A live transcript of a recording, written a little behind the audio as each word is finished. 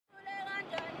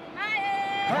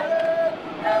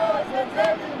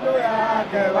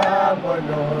ke wa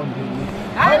Mpondoland.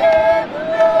 Ale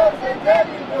kuloze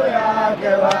zelindo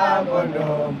yake wa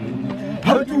Mpondoland.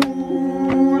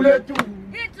 Hawutule tu.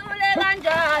 Ngithule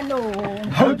kanjano.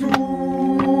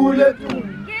 Hawutule tu.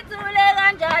 Ngithule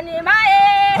kanjani maye.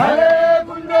 Ale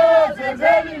kuloze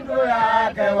zelindo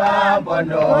yake wa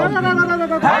Mpondoland.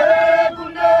 Ale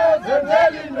kuloze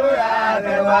zelindo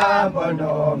yake wa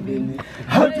Mpondoland.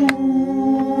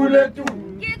 Hawutule tu.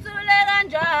 Ngithule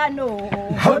kanjano.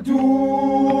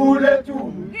 Hawutule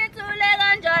tu. Ngithule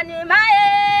kanjani maye.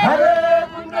 Ale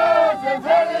kuloze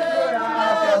zelindo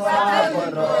yake wa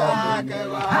Mpondoland.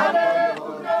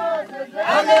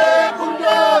 Ale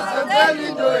kuloze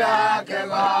zelindo yake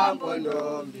wa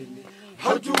Mpondoland.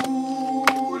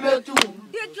 Hawutule tu.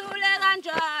 Ngithule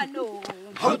kanjano.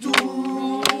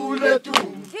 Hawutule tu.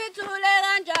 Ngithule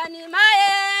kanjani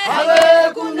maye.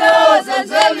 Ale kuloze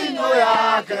zelindo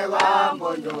yake wa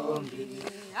Mpondoland.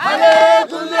 Ale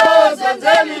kuloze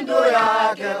zelindo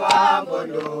yake wa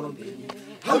Mpondoland.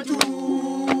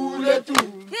 Hawutule tu.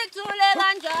 Ngithule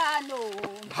kanjano.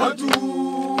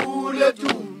 Hawutule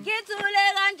tu. Ngithule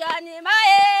kanjani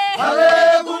maye. Ale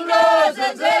kuloze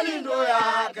zelindo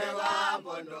yake wa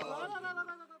Mpondoland.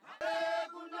 Ale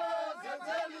kuloze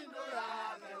zelindo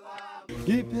yake wa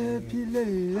Ngiphephile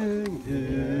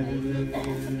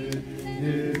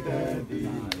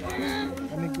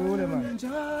Anikule man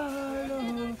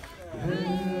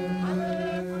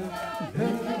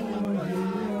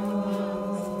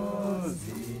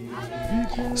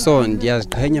So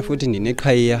ndiyaziqhenya futhi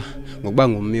ndineqhayiya ngokuba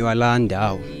ngummi wala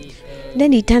ndawo.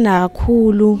 Ndithanda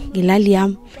kakhulu ngelali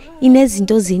yami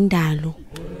inezinto zendalo.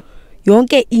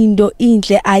 Yonke into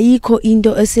inhle ayikho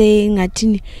into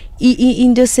esengathini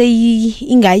into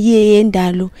ingayiye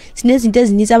yendalo. Sinezinto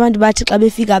ezininzi abantu bathi xa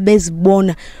befika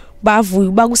bezibona bavuya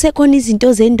uba kusekhona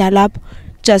izinto zendalo lapha.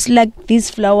 Just like these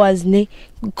flowers ne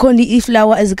khona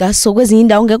iflower ezikaso kwezinye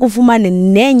indawo ngeke ufumane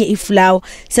nenye iflower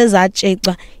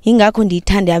sezatsheca ingakho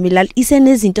ndiyithanda yami ilali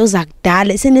isenezinto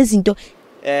zakudala isenezinto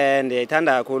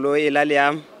ndiyayithanda kakhulu ilali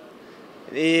yami.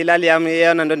 Ilali yami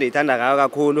iyona nto ndiyithanda ngayo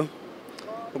kakhulu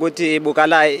ukuthi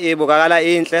ibukakala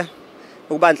inhle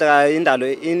ukuba nhle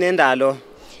indalo inendalo.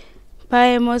 Phaa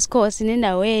eMoscow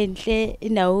sinendawo enhle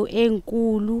indawo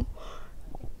enkulu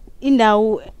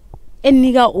indawo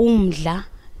enika umdla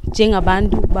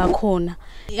njengabantu bakhona.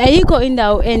 Ayikho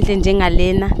indawo enhle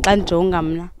njengalena xa njonga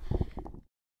mna.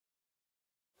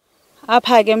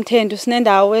 Apha ke Mthendo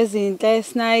sinendawo ezinhle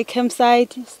sina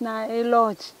i-campsite sina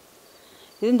i-lodge.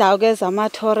 Izindawo ke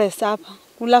zama-tourists apha.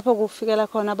 Kulapho kufikela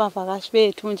khona abavakashi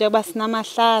bethu nje kuba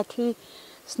sinamahlathi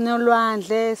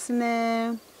sinolwandle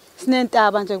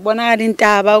sinentaba nje kubonakala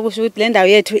intaba ukusho ukuthi le ndawo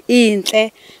yethu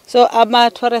inhle. So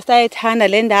ama-tourists ayithanda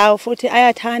le ndawo futhi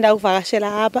ayathanda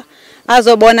ukuvakashela apha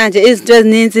azobona nje izinto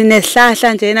ezininzi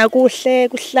nesihlahla njena kuhle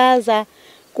kuhlaza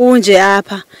kunje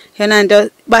apha. Yona nto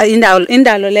ba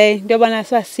indalo leyo into yobona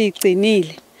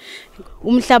sigcinile.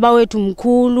 Umhlaba wethu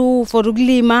mkhulu for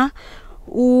ukulima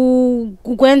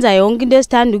ukwenza yonke into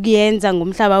esithanda ukuyenza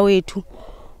ngomhlaba wethu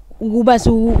ukuba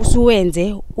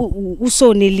suwenze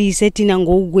usonelise thina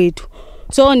ngokwethu.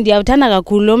 So ndiyawuthanda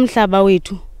kakhulu lo mhlaba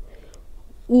wethu.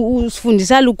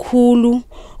 Usifundisa lukhulu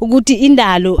ukuthi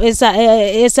indalo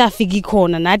esafika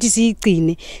khona nathi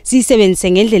siyigcine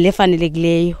siyisebenzise ngendlela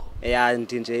efanelekileyo.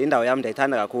 Nje indawo yami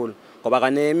ndiyithanda kakhulu ngoba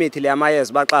kanemithi le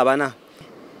yamayeza baxaba na.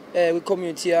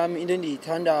 Kwi-community yami into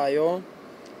endiyithandayo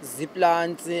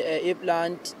ziplants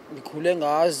iplant ndikhule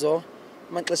ngazo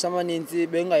amaxesha amaninzi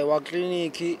bengayiwa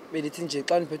kliniki bendithi nje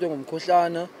xa ndiphethwe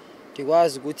ngumkhuhlana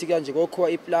ndikwazi ukuthi kanje kokho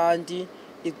iplant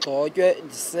igxotywe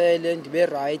ndisele ndibe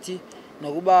right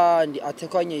nokuba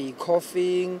ndiathekanye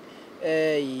yi-coughing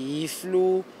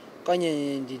yi-flu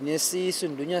kanye ndinesisu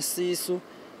ndilunywa sisu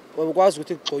ukwazi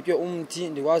ukuthi kugxotywe umthi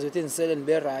ndikwazi ukuthi ndisele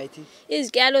ndibe right.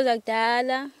 Izityalo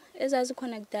zakudala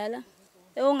ezazikhona kudala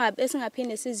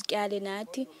esingaphinde sizityale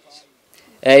nathi.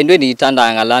 Into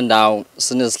endiyithandayo ngalaa ndawo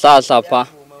sinezihlahla phaa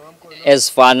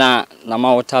ezifana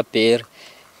nama-waterberry.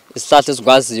 Isihlahla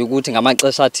esikwaziyo ukuthi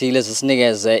ngamaxesha athile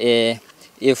zisinikeze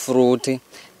ifruthi.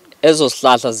 Ezo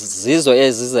sihlahla zizo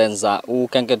ezizenza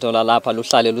ukhenketho lalapha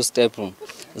luhlale lu-stable.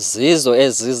 Zizo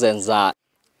ezizenza.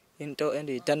 Into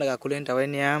endiyithanda kakhulu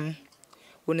endaweni yami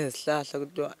kunezihlahla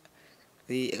kuthiwa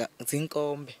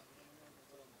zinkombe.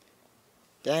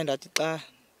 Yaye ndathi xa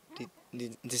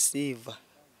ndisiva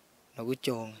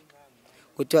nokujonga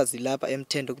kuthiwa zilapha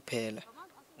eMthendo kuphela.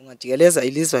 Ungajikeleza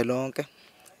ilizwe lonke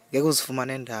ngeke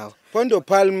uzifumane indawo. Mpondo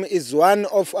palm is one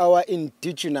of our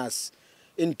indigenous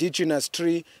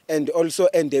tree and also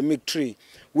endemic tree.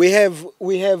 We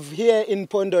have here in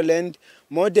Mpondoland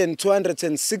more than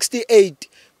 268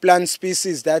 plant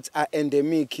species that are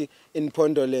endemic in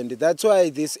Mpondoland. That's why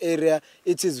this area,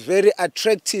 it is very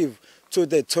attractive to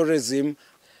the tourism.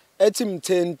 At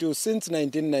Mthentu, since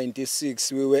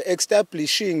 1996, we were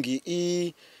establishing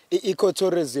the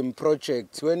ecotourism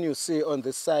project. When you see on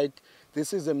the side,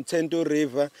 this is the Mthentu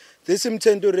River. This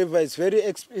Mthentu River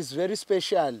is very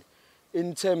special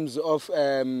in terms of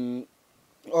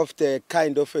the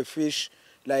kind of a fish,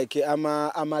 like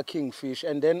ama kingfish.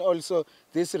 And then also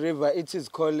this river, it is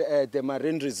called the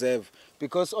marine reserve,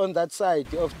 because on that side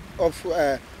of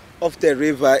the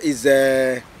river is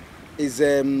a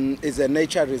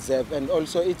nature reserve, and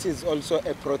also it is also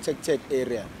a protected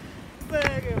area.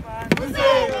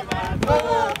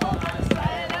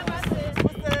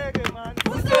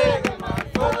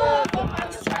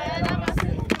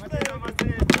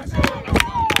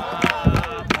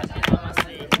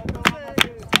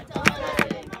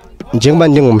 Njengoba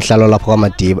ndingumhlalo lapho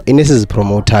kwaMadiba,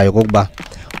 inesizipromotayo kokuba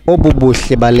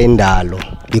obubuhle balendalo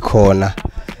ikhona,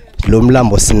 lo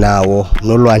mlambo sinawo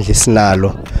nolwandle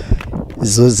sinalo,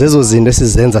 zezo zinto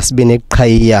esizenza sibe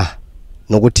neqhayiya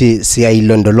nokuthi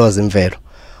siyayilondoloza imvelo.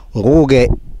 Ngoku ke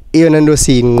iyona nto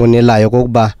siyinqwenelayo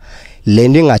kokuba le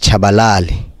nto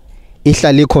ingatshabalali,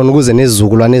 ihlala ikhona ukuze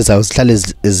nezizukulwane ezayo zihlale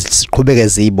ziqhubeke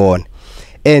ziyibone.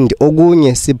 And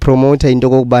okunye sipromota into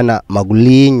kokubana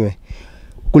makulinywe,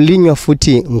 kulinywa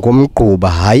futhi ngomgquba,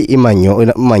 hayi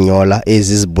imanyola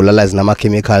ezizibulala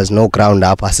zinama-chemicals no ground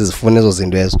up. Asizifuna ezo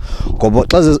zinto ezo, ngoba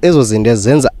xa ezo zinto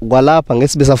ezenza kwalapha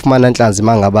ngesibe safumana nhlanzi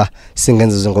mangaba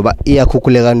singenza, ngoba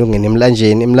iyakhukhuleka ungena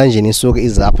emlanjeni isuke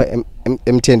izapha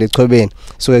emthende echobeni,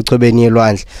 suke echobeni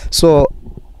yelwandle. So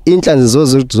inhlanzi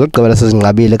zogqibela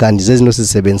sezinqabile kanti zezinto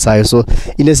sizisebenzisayo. So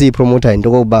into esiyipromota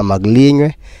into kokuba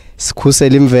makulinywe,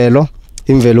 sikhusele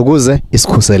imvelo kuze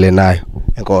isikhusele nayo.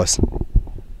 Enkosi.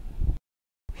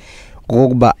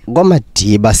 Ngokuba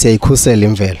kwaMadiba siyayikhusela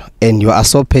imvelo, and you are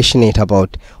so passionate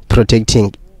about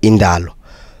protecting indalo.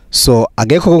 So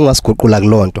akekho kungasiguqula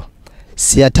kulonto.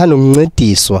 Siyathanda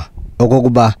ukuncediswa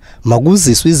okokuba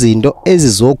makuziswe izinto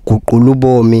ezizoguqula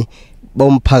ubomi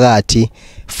bomphakathi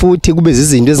futhi kube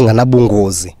izinto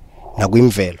ezinganabungozi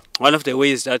nakwimvelo. One of the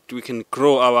ways that we can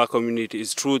grow our community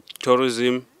is through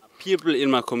tourism. People in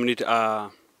my community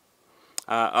are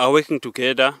working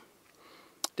together.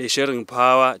 They're sharing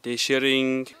power, they're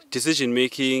sharing decision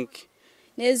making.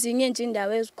 Nezinye nje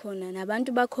indawo ezikhona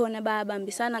nabantu bakhona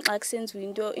babambisana xa kusenziwa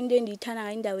into endiyithanda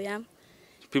ngayindawo yami.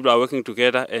 People are working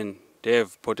together and they have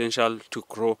potential to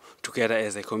grow together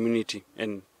as a community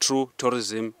and through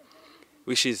tourism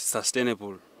which is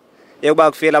sustainable.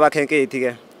 Yekuba kufika abakhenkethi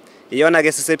ke iyona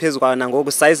ke sisephezulu kwana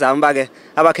ngoku sayizama ke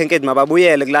abakhenkethi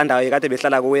mababuyele kulandawo ekade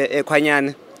behlala kuye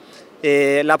ekhwanyane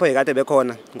lapho ekade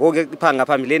bekhona. Ngoku iphanga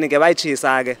phambileni ke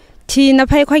bayitshisa ke. Thina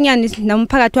pha ekhwanyane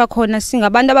nomphakathi wakhona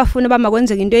singabantu abafuna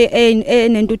bamakwenzeka into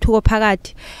enentuthuko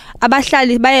phakathi.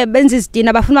 Abahlali baye benza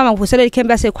izitina bafuna bavuselele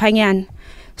ikhempu yasekhwanyane.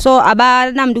 So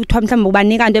abanamntu kuthiwa mhlawumbe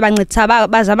ubanika into ebancedisa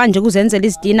bazama nje ukuzenzela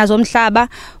izitina zomhlaba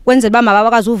kwenzela ba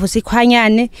mabakwazi uvusa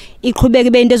ikhwanyane iqhubeke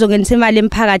ibe into ezongenisa imali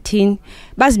emphakathini.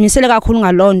 Bazimisele kakhulu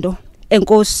ngalonto.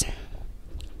 Enkosi.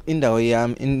 Indawo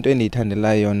yami into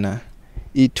endiyithandela yona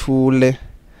ithule,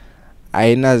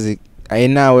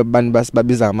 ayinawe abantu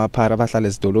basibabiza amaphara abahlala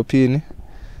ezidolophini,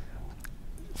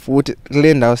 futhi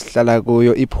kule ndawo sihlala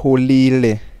kuyo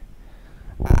ipholile,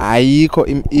 ayikho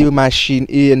imachine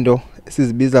into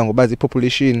sizibiza ngoba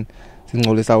zipopulation,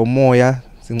 singcolisa umoya,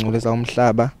 singcolisa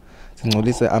umhlaba,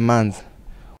 singcolisa amanzi.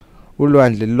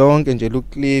 Ulwandle lonke nje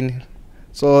luclean,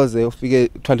 soze ufike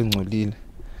uthwala ingcolile.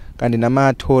 Kanti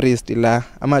nama-tourist la,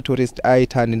 ama-tourist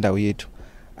ayithanda indawo yethu,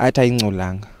 athi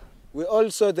ayingcolanga. We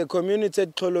also, the community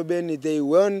at Xolobeni, they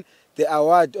won the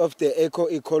award of the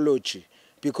eco-ecology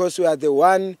because we are the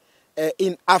one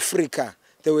in Africa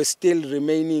that were still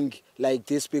remaining like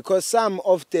this, because some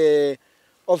of the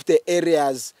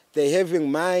areas, they're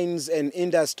having mines and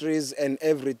industries and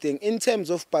everything. In terms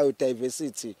of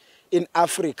biodiversity in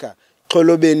Africa,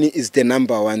 Xolobeni is the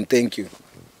 #1. Thank you.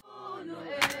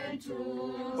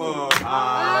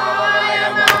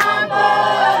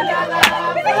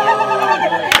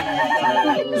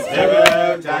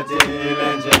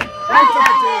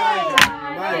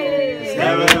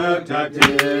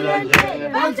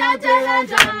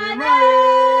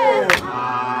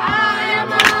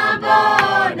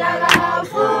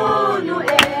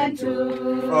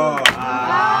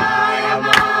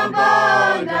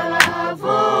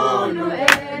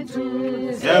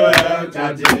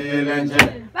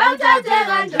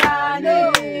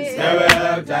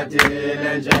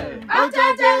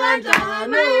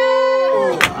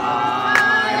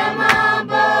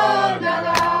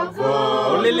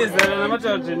 Lili zela na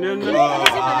machaji nini?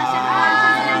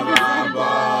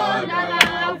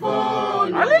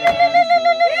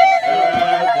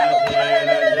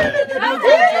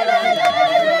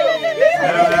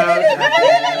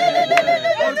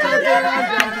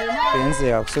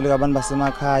 Benzeka kusoleka abantu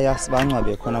basemakhaya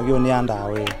sibangcwabe khona kuyona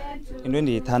yandawo. Into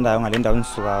endiyithandayo ngale ndawo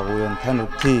ndisuka kuyo ngithanda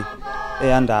ukuthi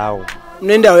eyandawo.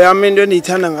 Nendawo yami into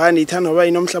endiyithanda ngayo ndiyithanda ngoba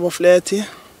inomhlaba oflat.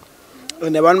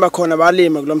 Nabantu bakhona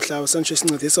balima kulomhlaba santsho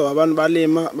isincediso abantu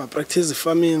balima ba-practice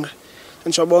farming.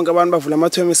 Santsho bonke abantu bavula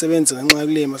amathuba emisebenzi ngenxa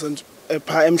yokulima santsho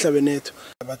pha emhlabeni ethu.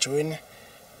 Bajoyine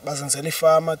bazenzela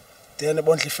ifama then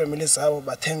bondle ifamily zabo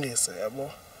bathengise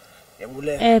yabo.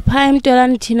 Pha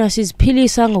eMntolani thina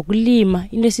siziphilisa ngokulima,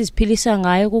 into esiziphilisa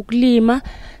ngayo kukulima,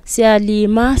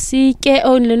 siyalima, sitye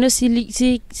onleno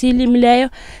silimileyo,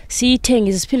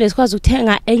 siyithengise siphinde sikwazi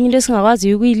ukuthenga enye into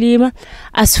esingakwazi ukuyilima,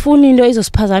 asifuni into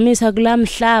izosiphazamisa kula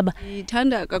mhlaba.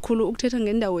 Ngithanda kakhulu ukuthetha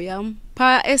ngendawo yami.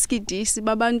 Pha eSkidisi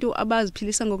babantu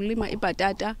abaziphilisa ngokulima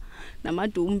ibhatata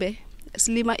namadumbe.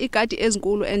 Silima igadi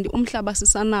ezinkulu and umhlaba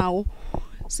sisanawo.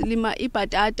 Silima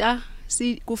ibhatata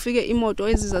kufike imoto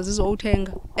eziza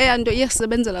zizowuthenga. Eyanto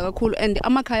iyasebenzela kakhulu and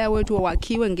amakhaya wethu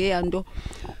wakhiwe ngeyanto.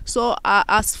 So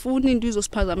asifuni into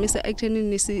izosiphazamisa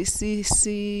ekuthenini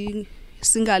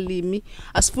singalimi.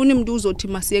 Asifuni umuntu uzothi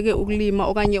masiyeke ukulima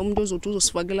okanye umuntu uzothi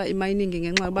uzosifakela imining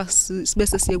ngenxa yoba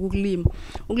sibese siyeke ukulima.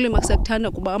 Ukulima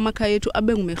siyakuthanda kuba amakhaya ethu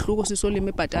abe ngumehluko sisolima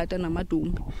ibhatata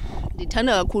namadumbe.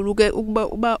 Ndithanda kakhulu ke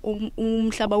ukuba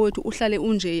umhlaba wethu uhlale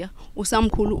unjeya,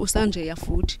 usamkhulu usanjeya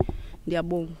futhi.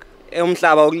 Ndiyabonga.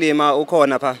 Umhlaba wokulima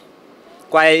ukhona pha.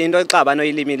 Kwaye into exaba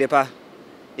noyilimile pha.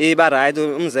 Iba right,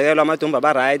 umzekelo amadumbe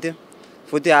aba right.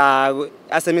 Futhi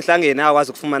asemihlangeni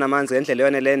akwazi ukufumana amanzi ngendlela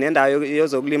yonele nendawo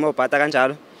yozokulima obhata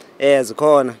kanjalo.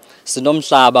 Zikhona.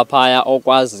 Sinomhlaba phaya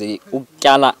okwazi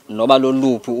ukutyala noba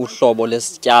loluphi uhlobo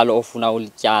lesityalo ofuna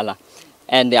ulityala.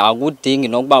 And akudingi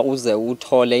nokuba uze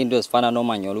uthole into ezifana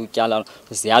nomanyolo utyala.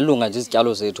 Ziyalunga nje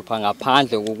izityalo zethu pha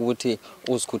ngaphandle kokuthi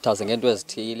uzikhuthaze ngento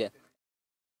ezithile.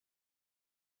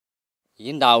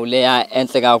 Yindawo leya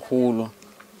enhle kakhulu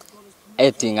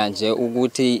edinga nje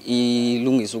ukuthi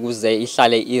ilungise ukuze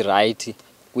ihlale iright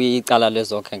kwicala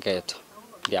lezokhenketho.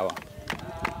 Ngiyabonga.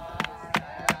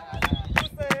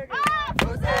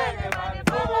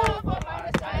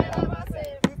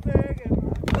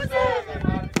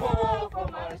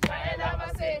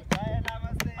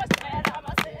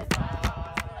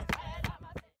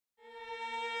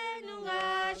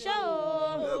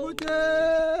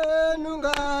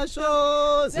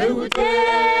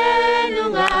 Sekutenu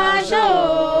ngasho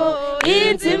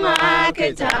inzima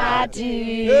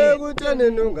ketati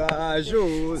sekutenu ngasho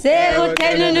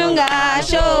sekutenu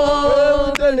ngasho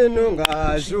sekutenu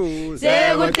ngasho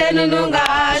sekutenu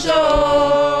ngasho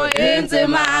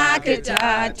inzima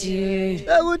ketati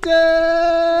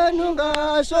sekutenu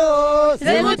ngasho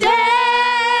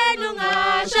sekutenu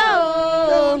ngasho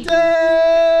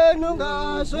sekutenu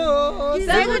ngasho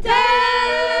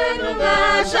sekutenu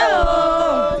ngasho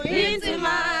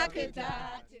inzima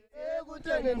ketati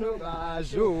sekutenu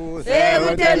ngasho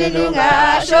sekutenu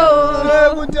ngasho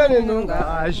sekutenu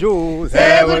ngasho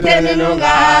sekutenu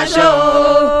ngasho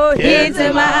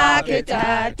inzima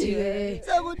ketati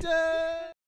sekutenu